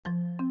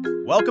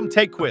Welcome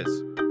Take Quiz.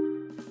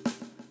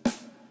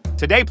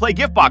 Today play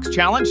Gift Box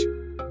Challenge.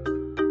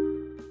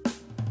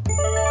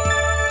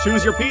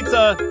 Choose your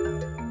pizza.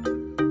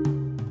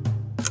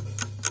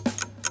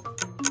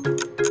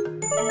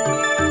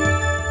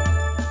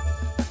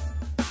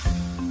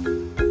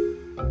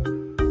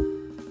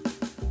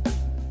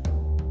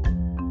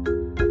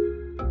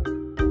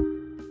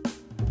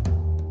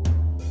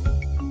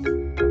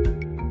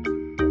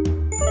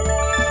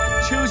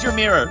 Choose your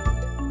mirror.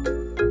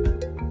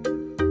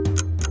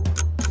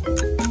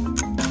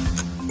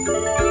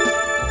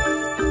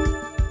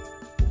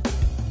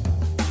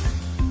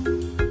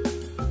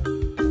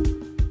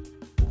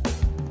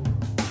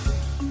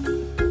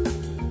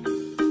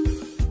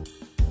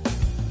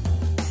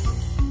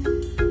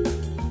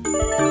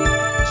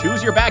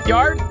 Choose your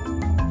backyard.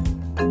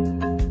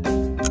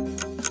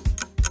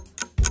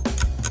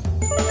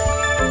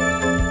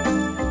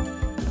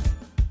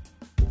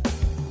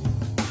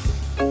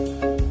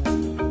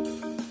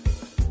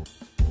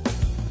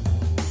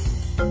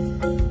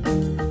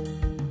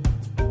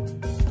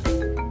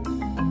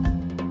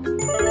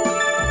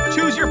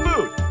 Choose your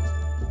food.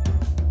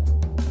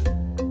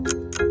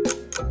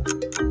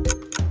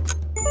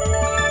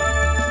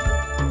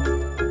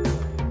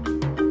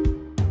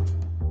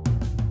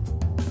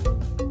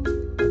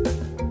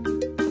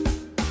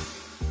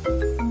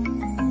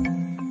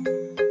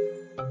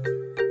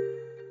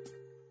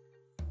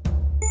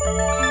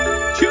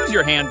 Choose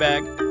your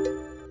handbag.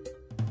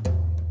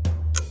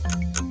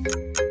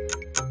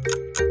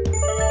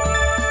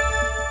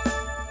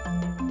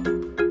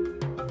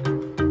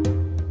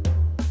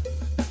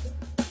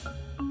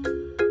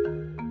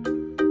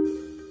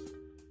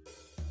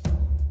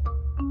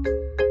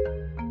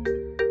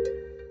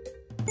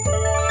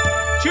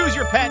 Choose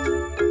your pet.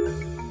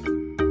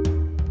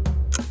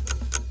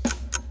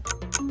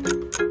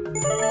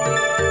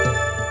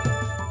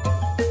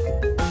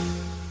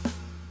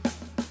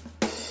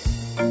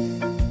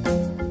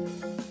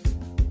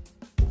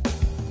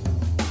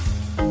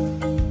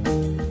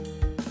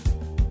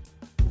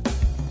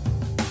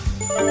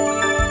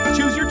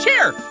 Choose your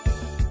chair.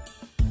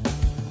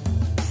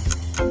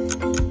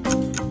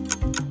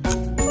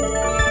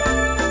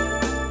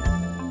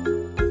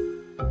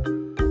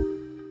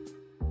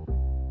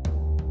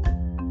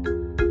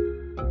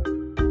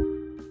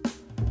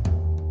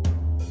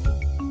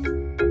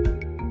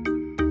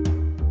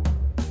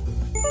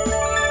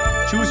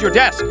 Choose your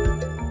desk.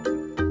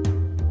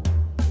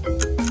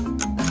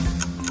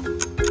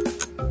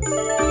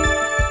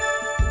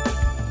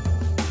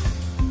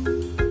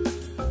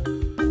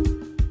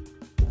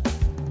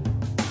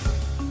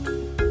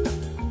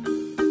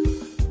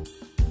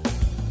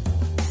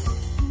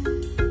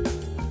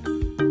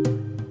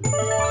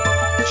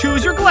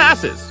 Choose your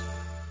glasses.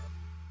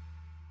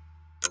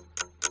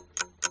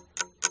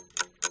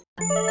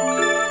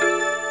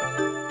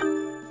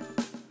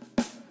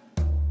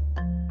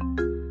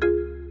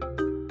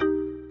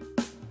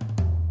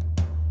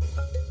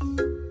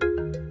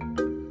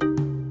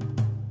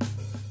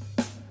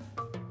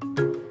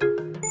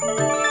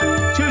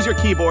 Choose your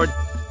keyboard.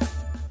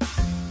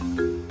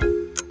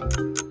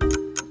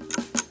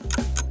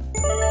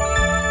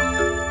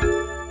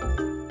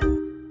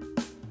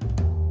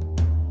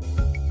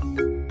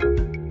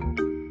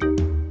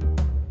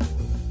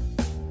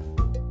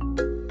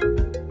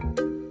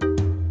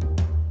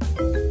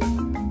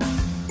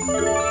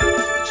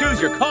 Choose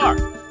your car.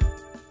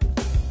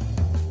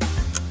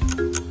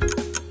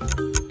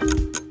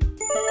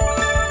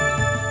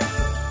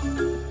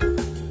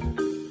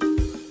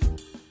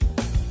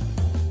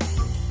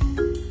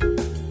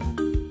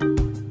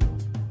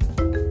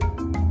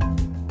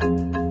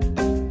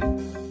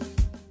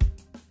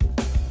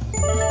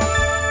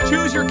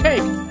 Choose your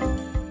cake.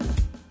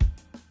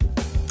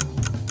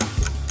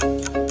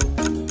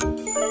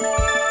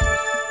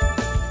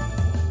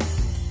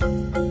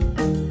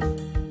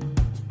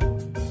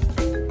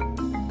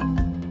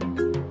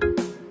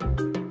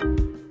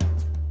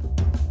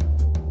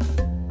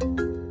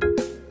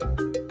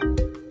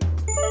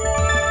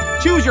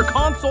 Choose your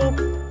console.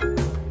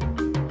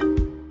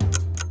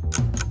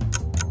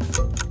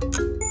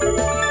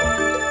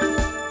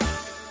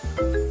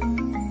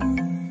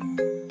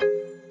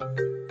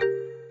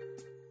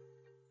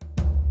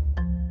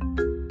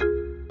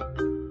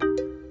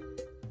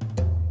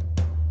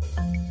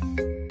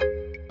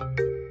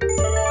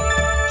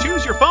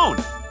 Choose your phone.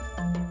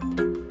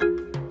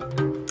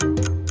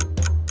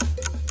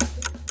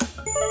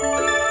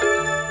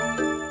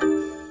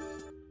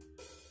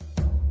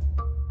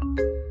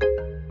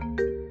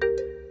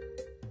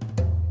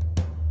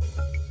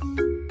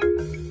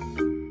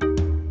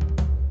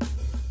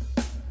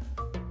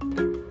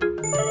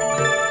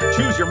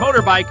 Choose your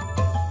motorbike.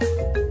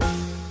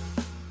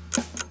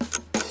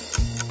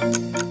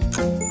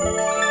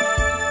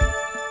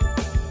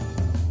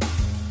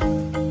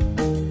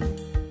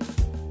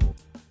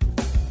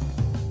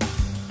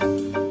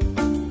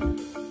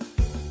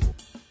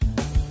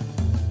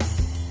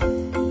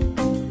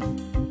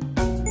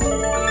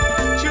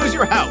 Choose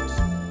your house.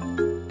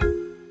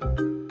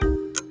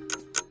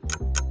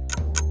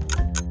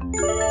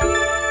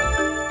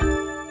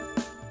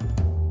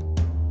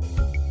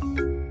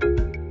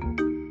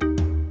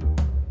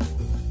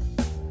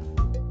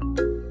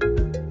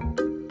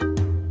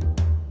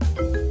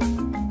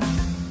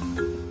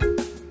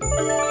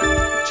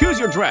 Choose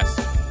your dress.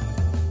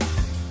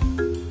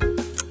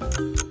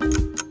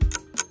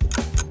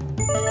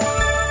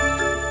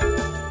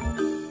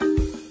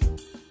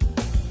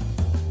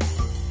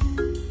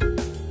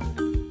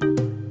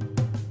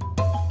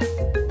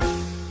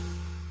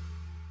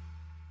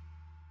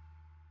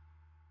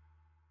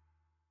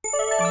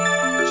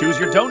 Choose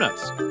your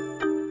donuts.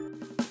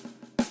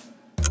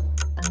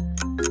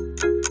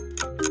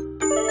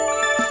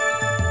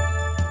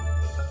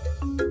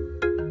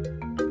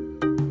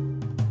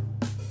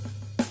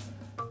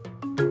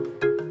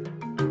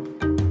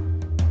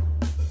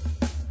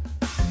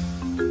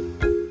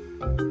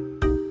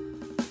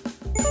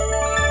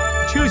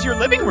 Choose your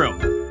living room.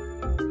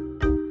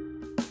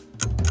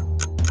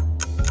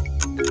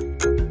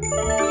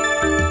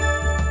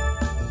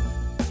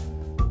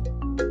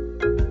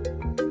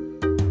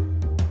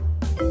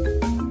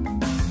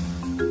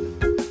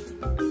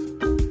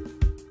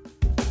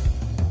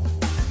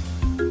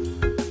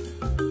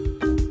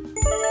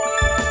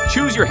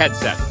 Choose your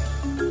headset.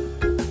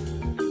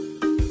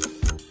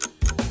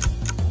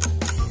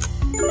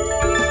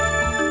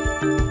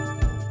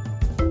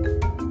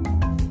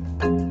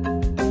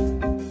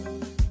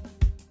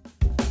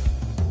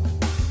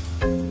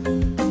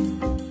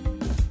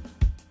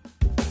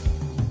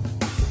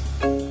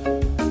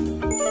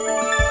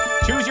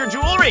 Choose your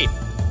jewelry.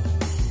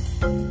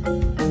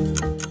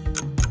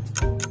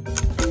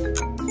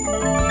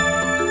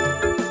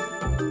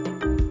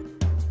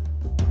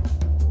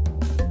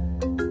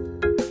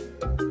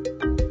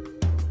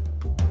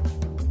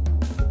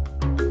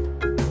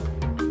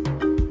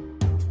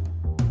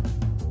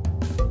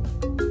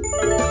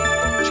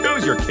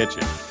 Choose your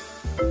kitchen.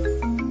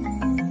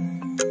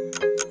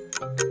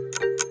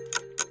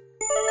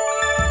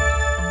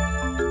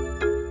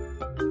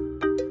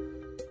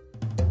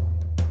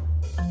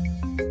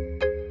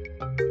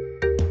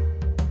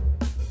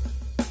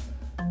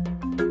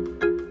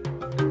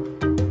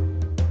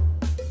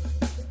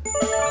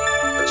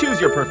 Choose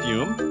your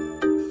perfume.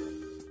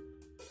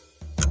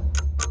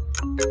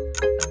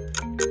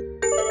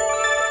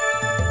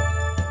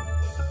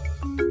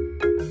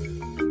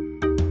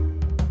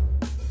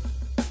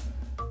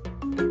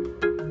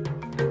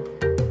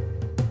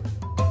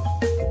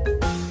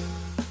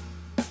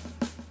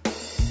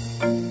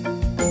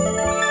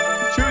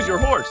 Choose your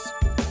horse.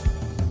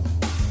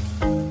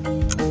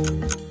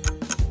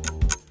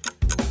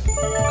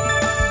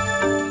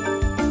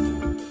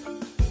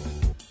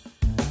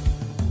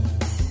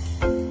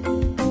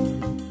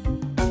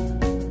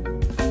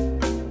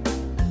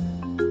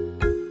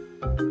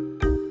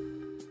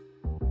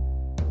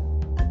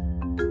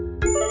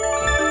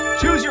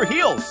 Choose your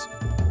heels.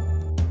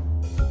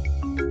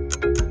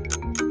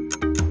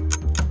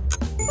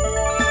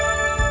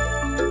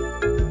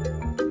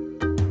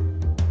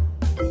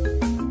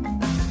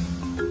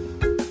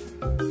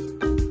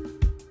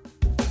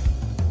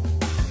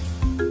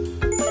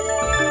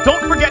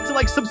 Don't forget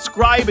to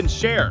subscribe and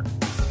share.